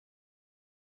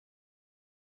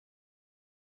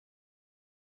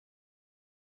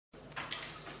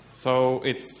So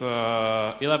it's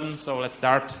 11, so let's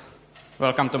start.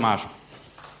 Welcome, Tomáš.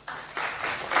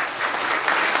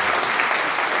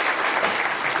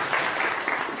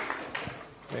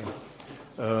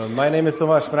 My name is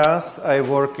Tomáš Mráz. I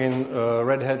work in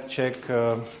Red Hat Czech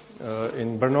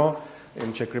in Brno,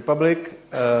 in Czech Republic,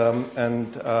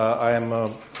 and I am a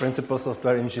principal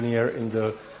software engineer in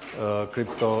the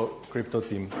crypto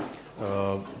team.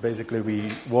 Basically, we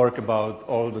work about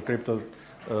all the crypto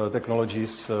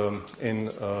technologies in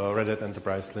Red Hat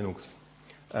Enterprise Linux,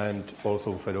 and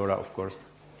also Fedora, of course.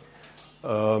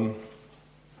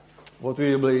 What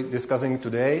we will be discussing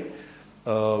today,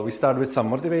 we start with some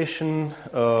motivation.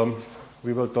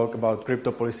 We will talk about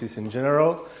crypto policies in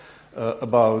general,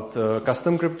 about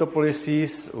custom crypto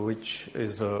policies, which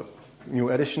is a new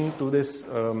addition to this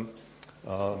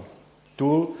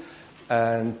tool,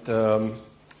 and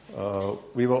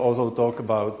we will also talk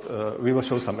about, we will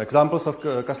show some examples of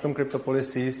custom crypto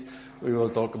policies. We will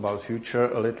talk about future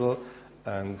a little,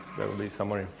 and there will be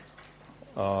summary.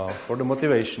 For the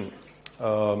motivation,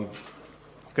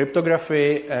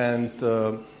 cryptography and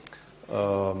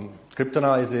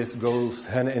cryptanalysis goes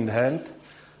hand in hand,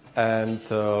 and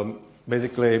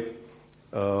basically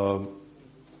the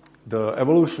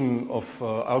evolution of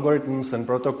algorithms and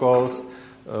protocols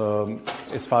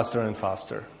is faster and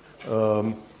faster.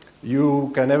 You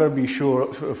can never be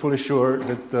fully sure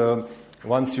that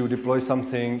once you deploy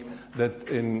something that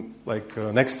in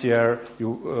next year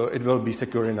it will be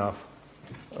secure enough.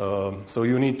 So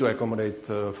you need to accommodate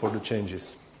for the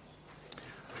changes.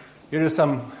 Here is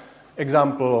some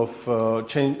example of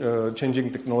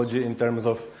changing technology in terms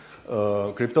of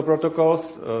crypto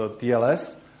protocols,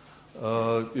 TLS.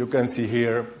 You can see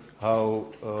here how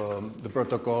the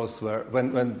protocols were,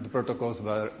 when the protocols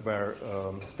were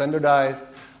standardized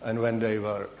and when they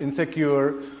were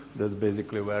insecure. That's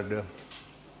basically where the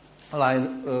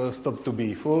line stopped to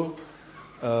be full.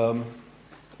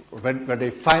 Where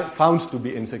they found to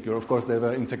be insecure. Of course, they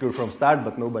were insecure from start,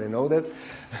 but nobody knows that.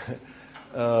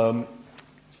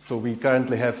 So we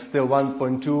currently have still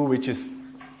 1.2, which is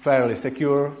fairly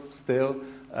secure still,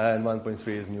 and 1.3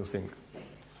 is new thing.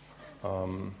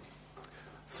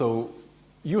 So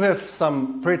you have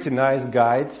some pretty nice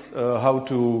guides how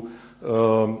to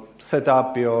set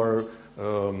up your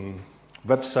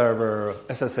web server,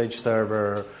 SSH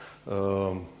server,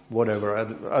 whatever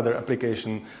other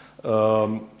application.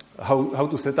 How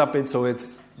to set up it so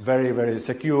it's very, very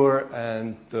secure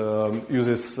and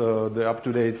uses the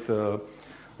up-to-date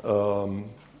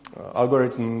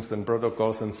algorithms and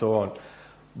protocols and so on.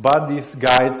 But these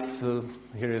guides,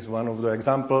 here is one of the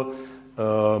example,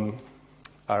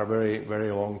 are very,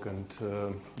 very long, and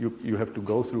you have to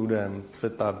go through them,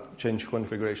 set up, change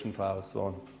configuration files,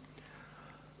 so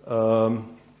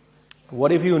on.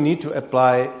 What if you need to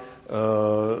apply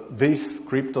these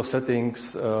crypto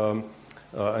settings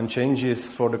and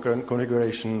changes for the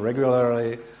configuration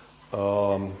regularly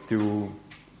to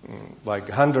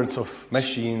hundreds of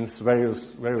machines,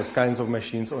 various kinds of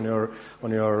machines on your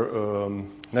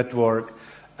network,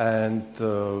 and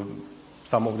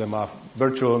some of them are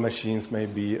virtual machines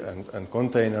maybe, and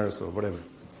containers or whatever.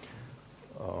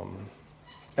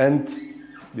 And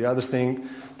the other thing,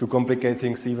 to complicate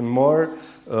things even more,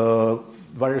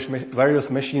 various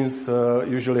machines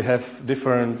usually have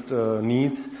different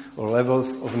needs or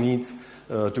levels of needs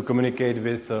to communicate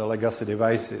with legacy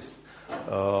devices.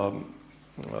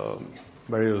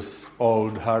 Various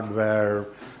old hardware,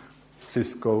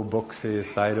 Cisco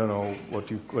boxes, I don't know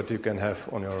what you can have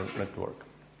on your network.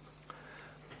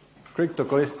 Crypto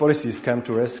policies come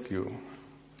to rescue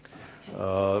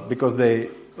because they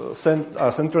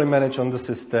are centrally managed on the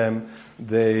system.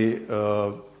 They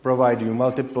provide you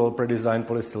multiple pre-designed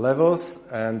policy levels,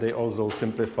 and they also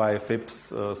simplify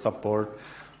FIPS support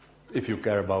if you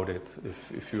care about it.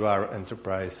 If you are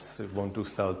enterprise, you want to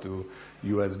sell to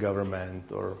U.S.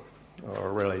 government or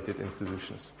related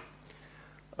institutions.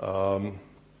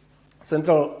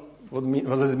 Central. What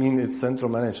does it mean? It's central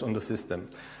managed on the system.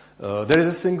 There is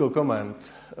a single command: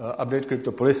 update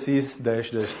crypto policies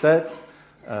 --set,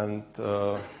 and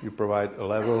you provide a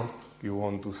level you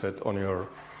want to set on your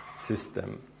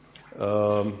system.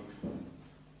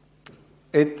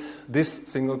 This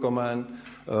single command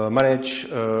manages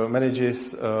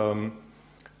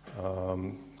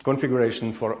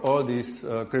configuration for all these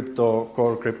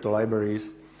core crypto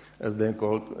libraries, as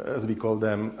we call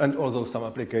them, and also some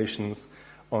applications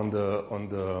on the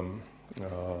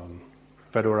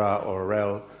Fedora or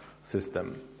RHEL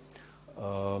system.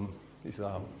 These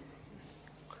are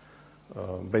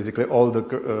basically all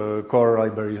the core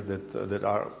libraries that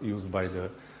are used by the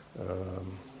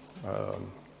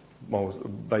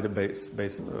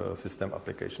base system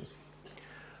applications.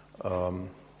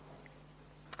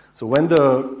 So when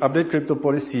the update crypto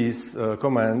policies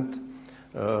command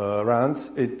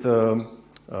runs, it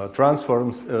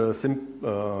transforms a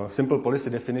simple policy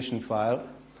definition file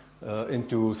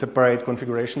into separate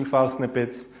configuration file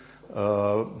snippets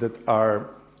that are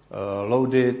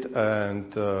loaded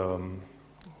and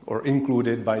or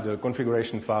included by the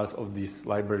configuration files of these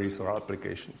libraries or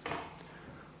applications.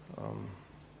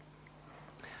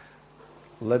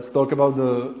 Let's talk about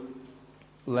the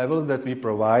levels that we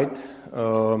provide,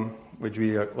 which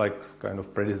we kind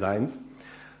of pre-designed.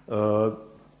 The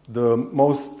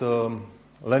most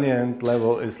lenient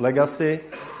level is legacy,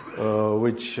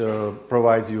 which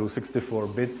provides you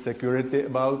 64-bit security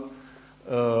about.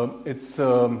 It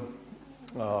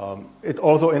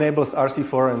also enables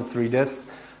RC4 and 3DES,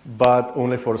 but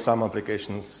only for some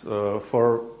applications.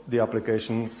 For the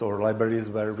applications or libraries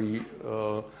where we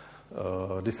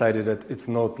decided that it's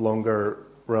not longer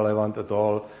relevant at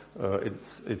all,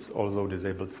 it's also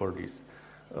disabled for these.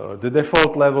 The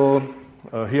default level,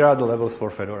 here are the levels for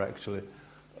Fedora actually.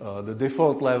 The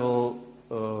default level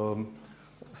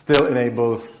still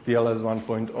enables TLS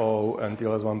 1.0 and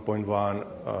TLS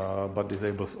 1.1, but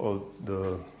disables all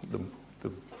the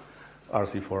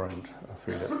RC4 and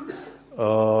 3DES.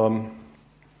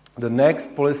 The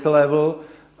next policy level,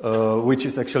 which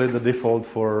is actually the default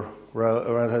for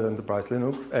Red Hat Enterprise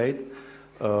Linux 8,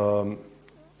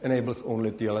 enables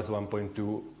only TLS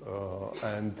 1.2,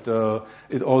 and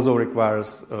it also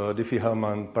requires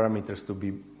Diffie-Hellman parameters to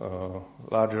be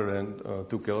larger than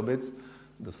 2 kilobits,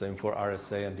 the same for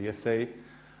RSA and DSA.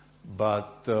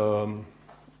 But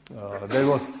there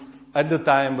was, at the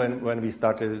time when we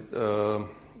started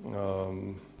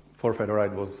for Fedora,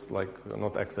 it was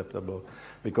not acceptable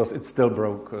because it still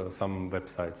broke some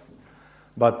websites.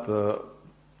 But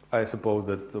I suppose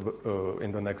that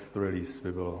in the next release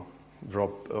we will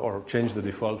drop or change the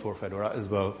default for Fedora as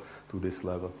well to this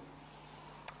level.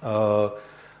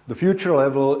 The future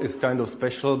level is kind of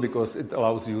special because it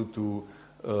allows you to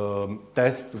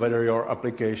test whether your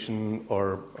application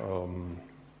or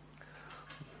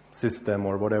system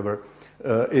or whatever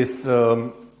is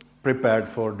prepared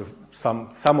for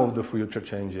some of the future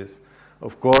changes.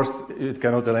 Of course, it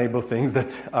cannot enable things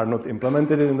that are not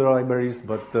implemented in the libraries,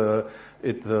 but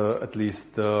it at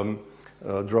least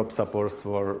drops support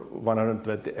for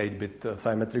 128-bit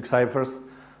symmetric ciphers,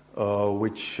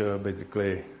 which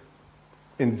basically,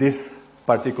 in this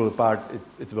particular part,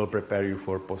 it will prepare you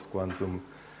for post-quantum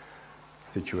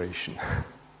situation.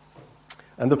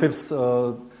 And the FIPS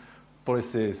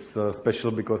policy is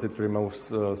special because it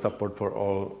removes support for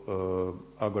all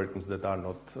algorithms that are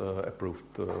not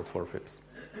approved for FIPS.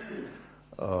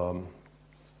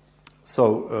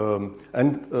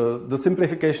 The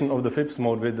simplification of the FIPS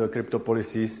mode with the crypto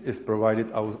policies is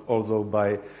provided also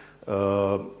by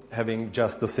having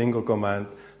just a single command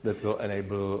that will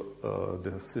enable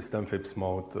the system FIPS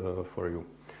mode for you.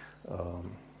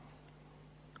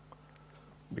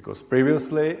 Because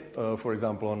previously, for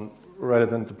example, on Red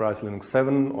Hat Enterprise Linux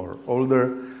 7 or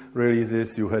older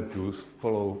releases, you had to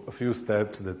follow a few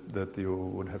steps that you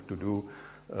would have to do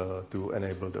to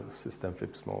enable the system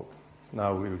FIPS mode.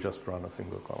 Now you just run a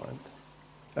single command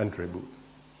and reboot.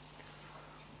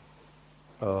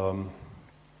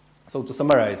 So to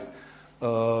summarize,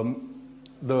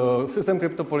 the system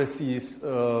crypto policies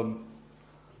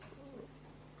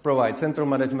provide central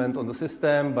management on the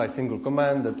system by single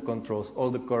command that controls all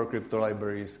the core crypto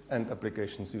libraries and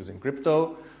applications using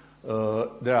crypto.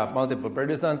 There are multiple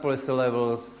pre-designed policy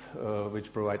levels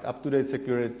which provide up-to-date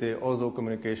security, also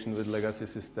communication with legacy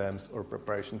systems or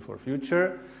preparation for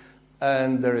future.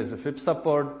 And there is a FIPS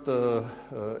support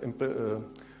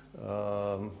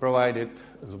provided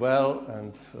as well,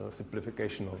 and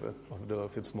simplification of the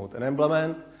FIPS mode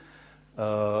enablement.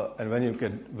 And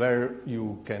where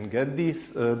you can get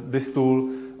this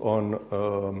tool on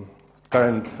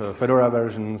current Fedora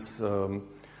versions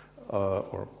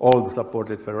or all the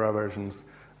supported Fedora versions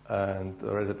and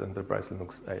Red Hat Enterprise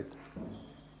Linux 8.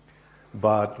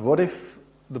 But what if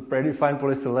the predefined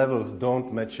policy levels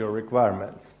don't match your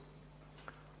requirements?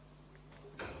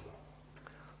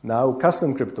 Now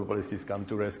custom crypto policies come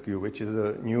to rescue, which is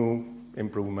a new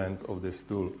improvement of this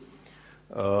tool.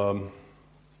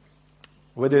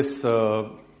 With this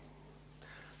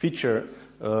feature,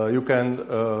 you can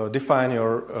define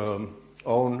your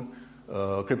own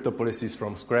crypto policies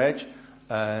from scratch,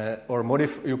 or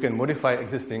you can modify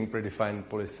existing predefined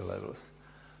policy levels.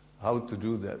 How to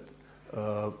do that?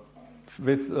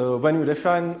 When you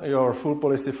define your full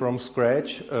policy from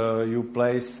scratch, you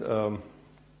place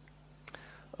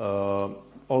all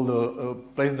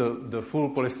place the full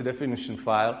policy definition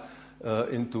file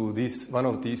into one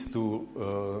of these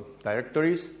two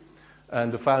directories,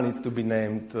 and the file needs to be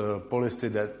named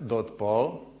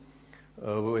policy.pol.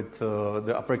 With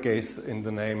the uppercase in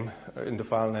the name, in the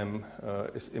file name,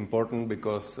 is important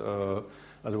because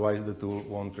otherwise the tool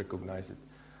won't recognize it.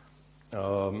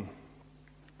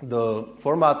 The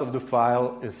format of the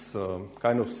file is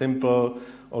kind of simple,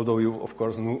 although you of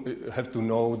course have to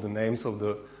know the names of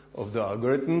the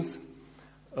algorithms.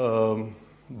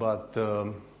 But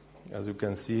as you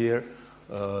can see here,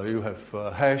 you have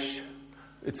hash.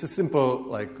 It's a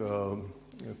simple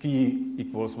key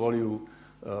equals value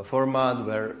format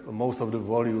where most of the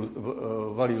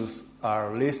values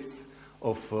are lists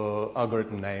of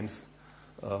algorithm names,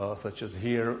 such as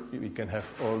here we can have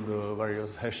all the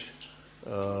various hash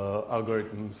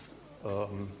algorithms.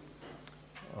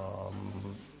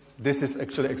 This is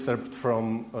actually excerpt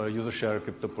from user share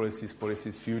crypto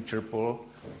policies future poll,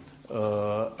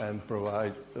 and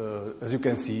provide, as you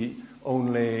can see,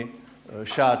 only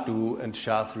SHA-2 and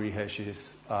SHA-3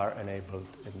 hashes are enabled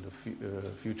in the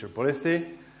future policy.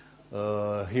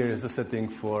 Here is the setting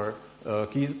for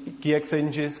key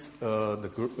exchanges.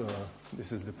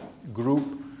 This is the group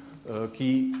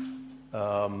key.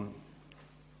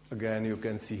 Again, you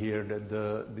can see here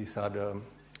that these are the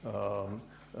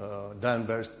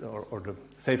Danvers or the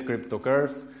safe crypto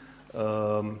curves,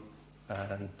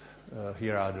 and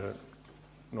here are the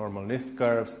normal NIST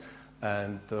curves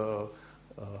and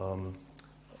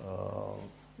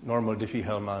normal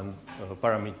Diffie-Hellman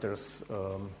parameters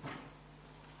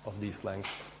of these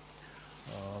lengths.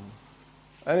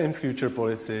 And in future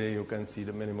policy, you can see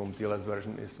the minimum TLS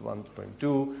version is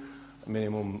 1.2.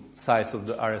 Minimum size of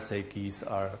the RSA keys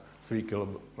are 3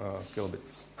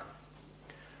 kilobits.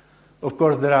 Of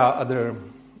course, there are other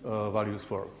values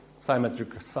for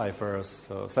symmetric ciphers,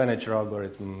 signature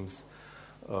algorithms,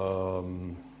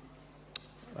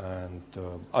 and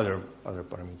other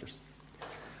parameters.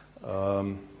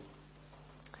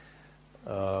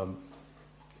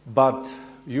 But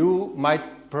you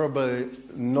might probably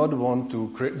not want to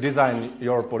design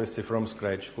your policy from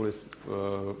scratch, full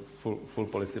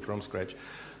policy from scratch.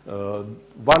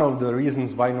 One of the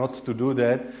reasons why not to do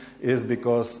that is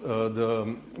because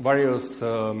the various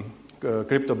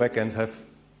crypto backends have,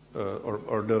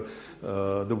 or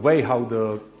the way how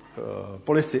the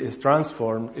policy is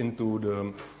transformed into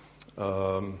the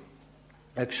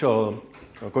actual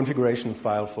configurations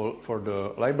file for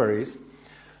the libraries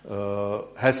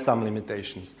has some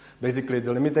limitations. Basically,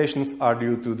 the limitations are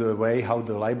due to the way how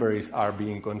the libraries are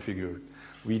being configured.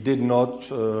 We did not,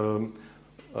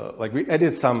 we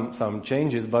added some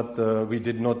changes, but we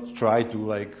did not try to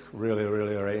really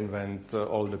reinvent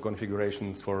all the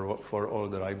configurations for all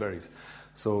the libraries.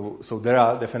 So there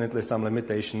are definitely some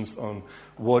limitations on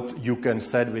what you can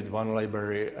set with one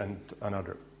library and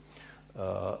another.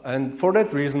 And for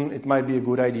that reason, it might be a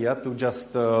good idea to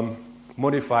just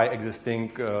modify existing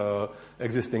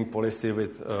policy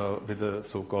with the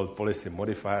so-called policy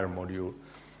modifier module.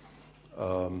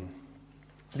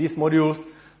 These modules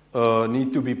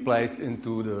need to be placed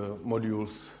into the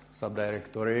modules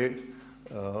subdirectory,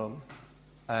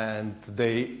 and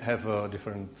they have a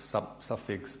different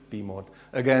suffix pmod.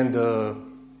 Again, the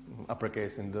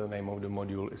uppercase in the name of the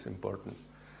module is important.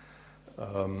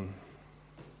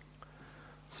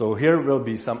 So here will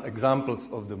be some examples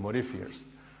of the modifiers.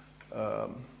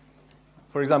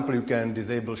 For example, you can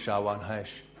disable SHA-1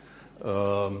 hash.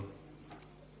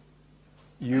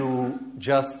 You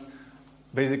just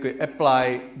basically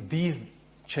apply these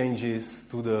changes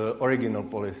to the original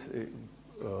policy.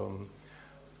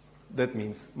 That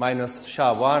means minus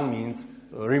SHA-1 means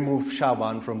remove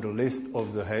SHA-1 from the list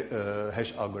of the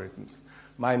hash algorithms.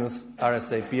 Minus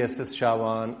RSA PSS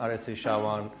SHA-1, RSA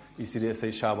SHA-1,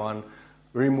 ECDSA SHA-1.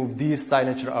 Remove these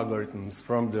signature algorithms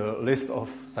from the list of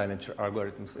signature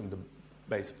algorithms in the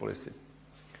base policy.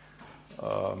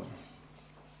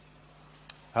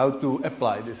 How to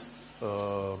apply this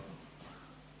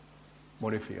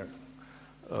modifier?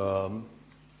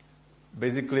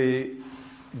 Basically,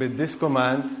 with this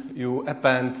command, you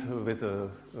append with a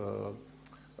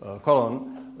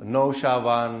colon no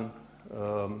SHA-1.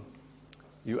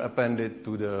 You append it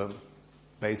to the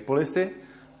base policy,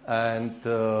 and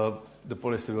the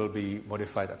policy will be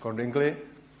modified accordingly.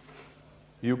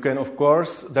 You can, of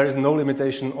course, there is no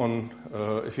limitation on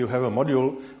if you have a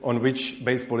module on which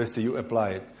base policy you apply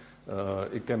it.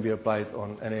 It can be applied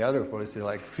on any other policy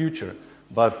like future.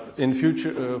 But in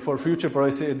future, for future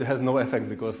policy, it has no effect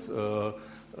because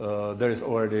there is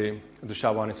already, the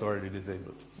SHA-1 is already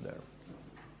disabled there.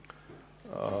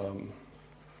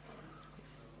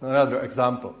 Another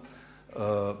example.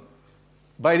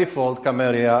 By default,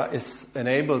 Camellia is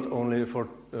enabled only for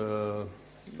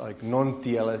like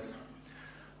non-TLS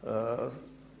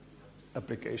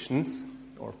applications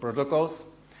or protocols.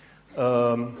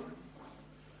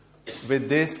 With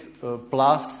this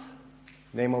plus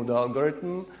name of the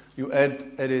algorithm, you add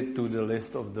it to the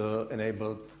list of the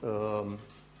enabled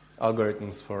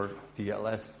algorithms for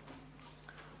TLS.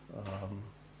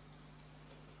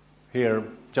 Here,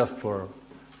 just for,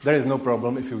 there is no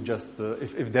problem if you just,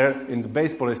 if there in the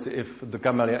base policy, if the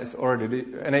Camellia is already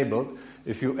enabled,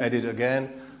 if you add it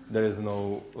again, there is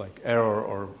no like error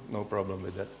or no problem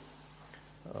with that.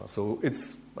 So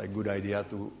it's a good idea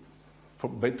to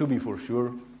be for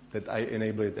sure that I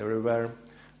enable it everywhere.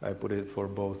 I put it for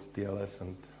both TLS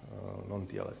and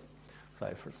non-TLS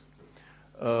ciphers.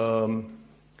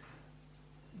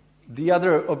 The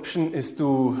other option is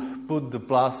to put the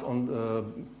plus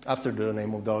on after the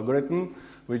name of the algorithm,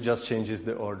 which just changes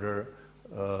the order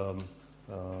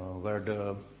where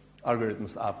the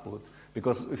algorithms are put.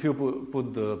 Because if you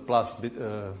put the plus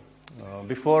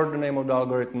before the name of the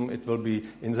algorithm, it will be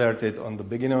inserted on the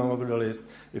beginning of the list.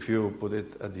 If you put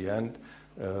it at the end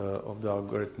of the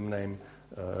algorithm name,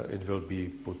 it will be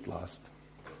put last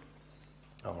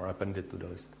or appended to the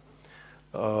list.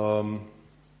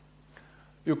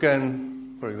 You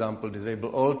can, for example, disable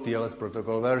all TLS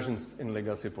protocol versions in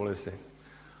legacy policy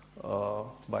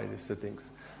by these settings.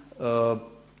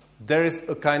 There is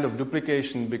a kind of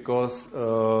duplication because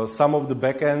some of the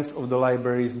backends of the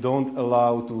libraries don't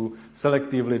allow to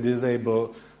selectively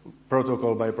disable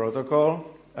protocol by protocol.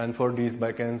 And for these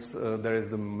backends, there is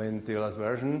the main TLS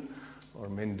version or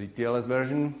main DTLS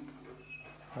version.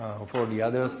 For the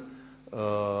others,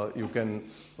 you can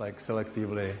like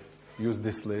selectively use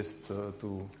this list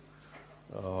to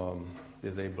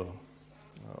disable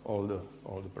all the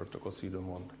protocols you don't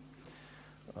want.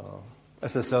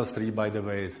 SSL3, by the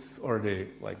way, is already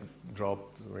like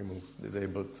dropped, removed,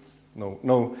 disabled.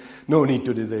 No need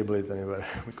to disable it anywhere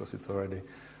because it's already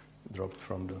dropped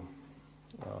from the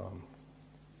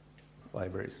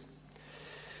libraries.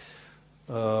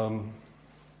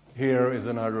 Here is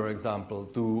another example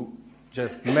to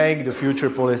just make the future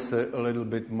policy a little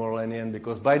bit more lenient,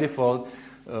 because by default,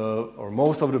 or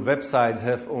most of the websites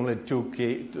have only 2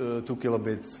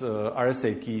 kilobits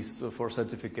RSA keys for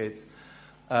certificates.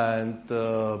 And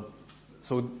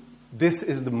so this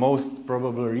is the most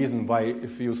probable reason why,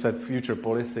 if you set future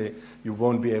policy, you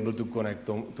won't be able to connect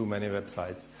to many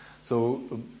websites. So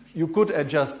you could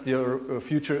adjust your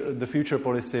the future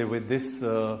policy with this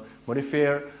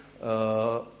modifier,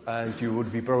 and you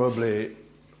would be probably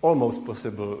almost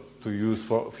possible to use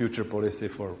for future policy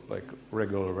for like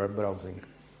regular web browsing.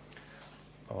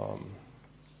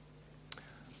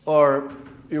 Or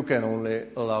you can only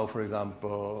allow, for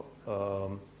example,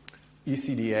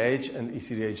 ECDH and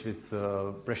ECDH with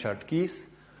pressured keys.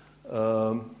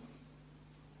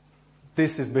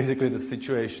 This is basically the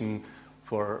situation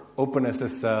for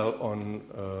OpenSSL on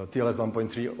TLS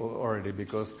 1.3 already,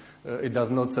 because it does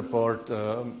not support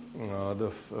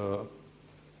the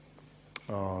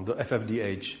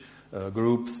FFDH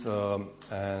groups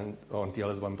and on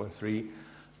TLS 1.3,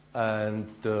 and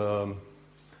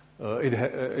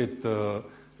it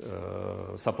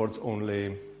supports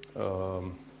only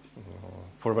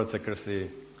forward secrecy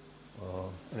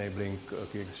enabling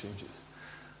key exchanges.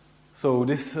 So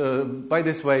this, by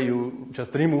this way, you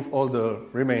just remove all the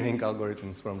remaining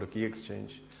algorithms from the key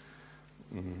exchange.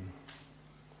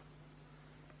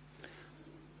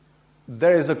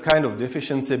 There is a kind of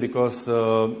deficiency because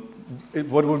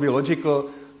what would be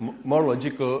logical, more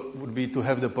logical, would be to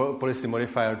have the policy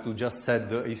modifier to just set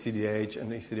the ECDH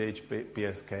and ECDH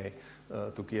PSK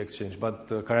to key exchange, but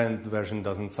the current version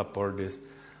doesn't support this.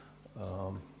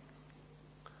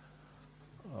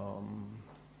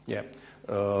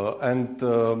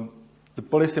 The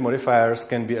policy modifiers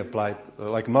can be applied,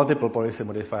 like multiple policy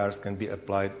modifiers can be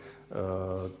applied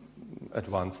at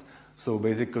once. So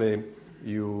basically,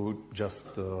 you just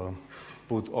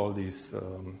put all these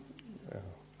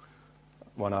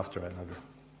one after another.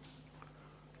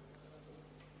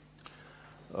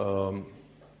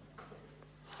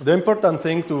 The important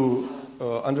thing to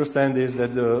understand is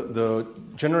that the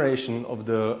generation of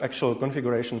the actual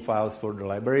configuration files for the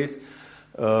libraries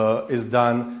is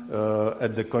done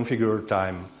at the configure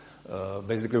time,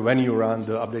 basically when you run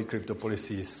the update crypto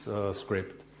policies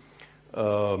script.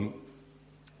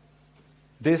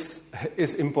 This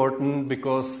is important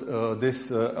because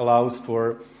this allows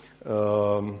for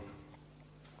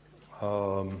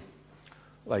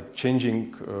like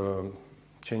changing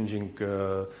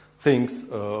things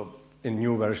in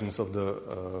new versions of the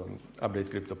update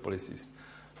crypto policies.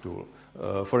 tool.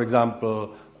 For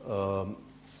example,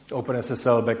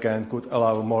 OpenSSL backend could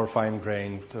allow more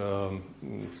fine-grained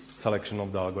selection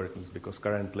of the algorithms, because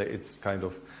currently it's kind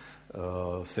of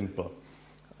simple.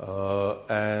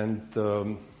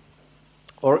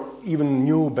 Or even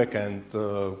new backend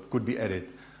could be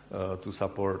added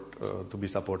to be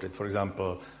supported. For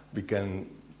example,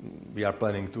 we are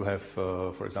planning to have,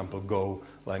 for example, Go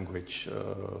language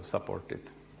supported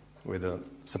with a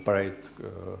separate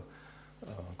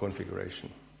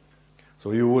configuration.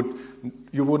 So you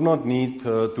would not need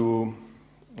to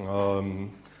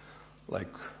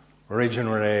like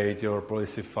regenerate your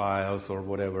policy files or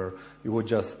whatever. You would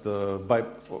just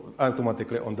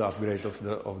automatically on the upgrade of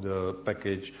the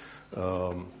package,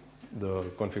 the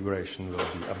configuration will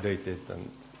be updated and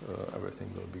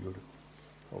everything will be good,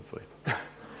 hopefully.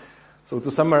 So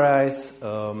to summarize,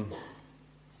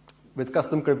 with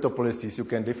custom crypto policies, you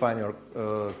can define your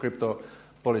crypto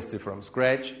policy from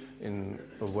scratch in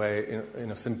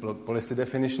a simple policy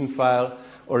definition file,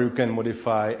 or you can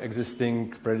modify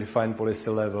existing predefined policy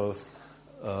levels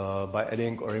by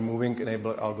adding or removing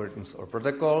enabled algorithms or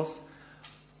protocols.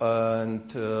 And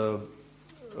the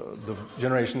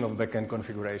generation of backend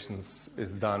configurations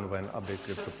is done when update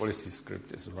crypto policy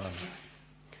script is run.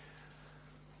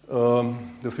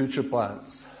 The future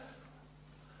plans.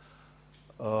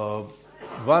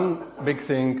 One big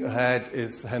thing ahead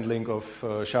is handling of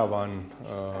SHA-1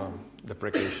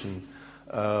 deprecation.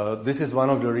 This is one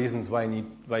of the reasons why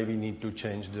we need to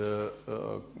change the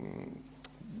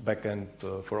backend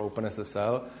for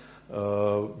OpenSSL.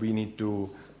 We need to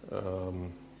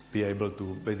be able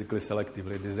to basically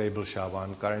selectively disable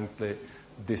SHA-1. Currently,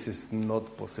 this is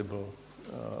not possible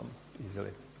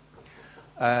easily.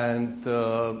 And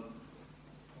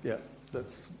yeah,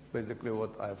 that's basically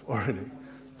what I've already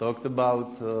talked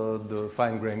about. The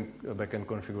fine-grained backend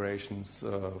configurations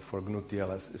for GNU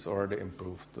TLS is already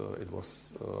improved. It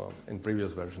was in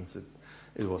previous versions.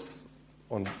 It was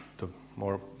on the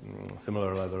more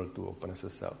similar level to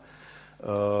OpenSSL.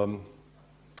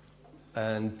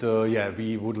 Yeah,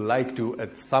 we would like to,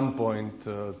 at some point,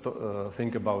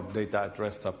 think about data at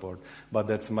rest support, but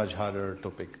that's a much harder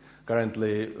topic.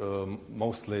 Currently,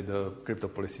 mostly the crypto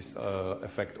policies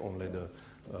affect only the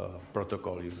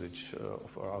protocol usage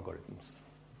of our algorithms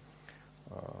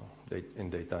in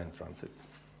data in transit.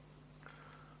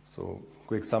 So,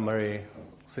 quick summary,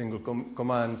 single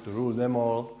command to rule them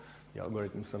all, the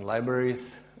algorithms and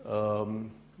libraries,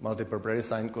 multiple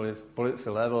predesigned policy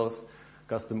levels,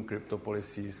 custom crypto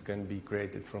policies can be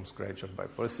created from scratch or by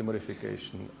policy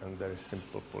modification, and there is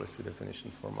simple policy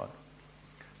definition format.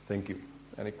 Thank you.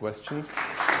 Any questions?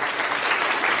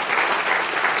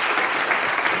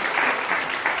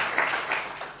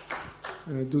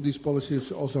 Do these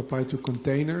policies also apply to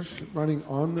containers running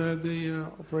on the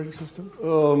operating system?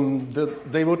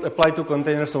 They would apply to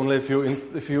containers only if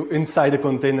you inside the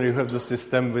container you have the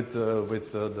system with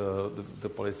the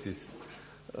policies.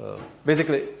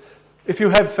 Basically, if you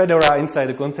have Fedora inside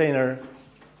the container,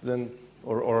 then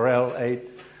or RHEL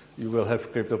 8, you will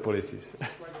have crypto policies.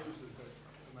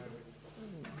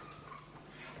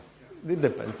 It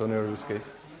depends on your use case.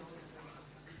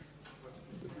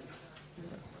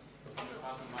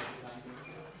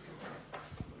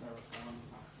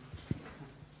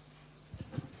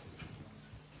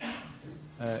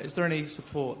 Is there any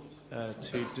support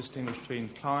to distinguish between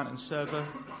client and server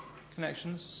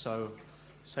connections? So,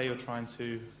 say you're trying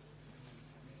to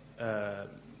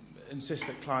insist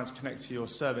that clients connect to your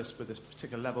service with this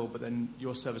particular level, but then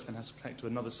your service then has to connect to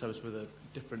another service with a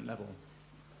different level.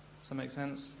 Does that make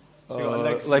sense? So you've got a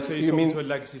legacy, like so you you're mean talking to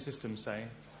a legacy system, say.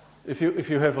 If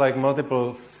you have like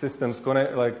multiple systems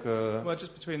connect, like well,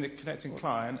 just between the connecting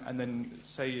client and then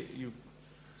say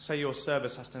your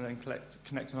service has to then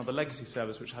connect another legacy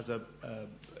service which has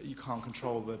you can't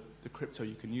control the crypto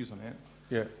you can use on it.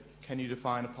 Yeah. Can you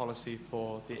define a policy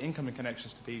for the incoming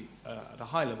connections to be at a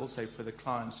high level, say for the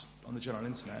clients on the general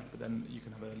internet, but then you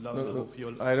can have a lower level for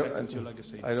your connecting to your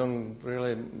legacy?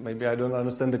 Maybe I don't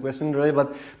understand the question really,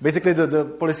 but basically the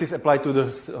policies apply to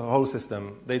the whole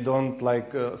system. They don't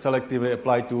selectively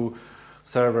apply to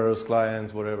servers,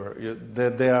 clients, whatever.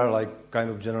 They are like kind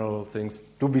of general things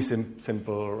to be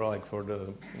simple, like for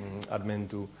the admin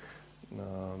to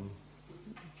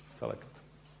select.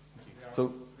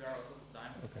 So.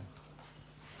 Okay.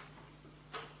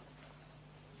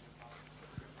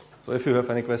 So if you have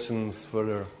any questions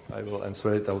further, I will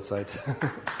answer it outside.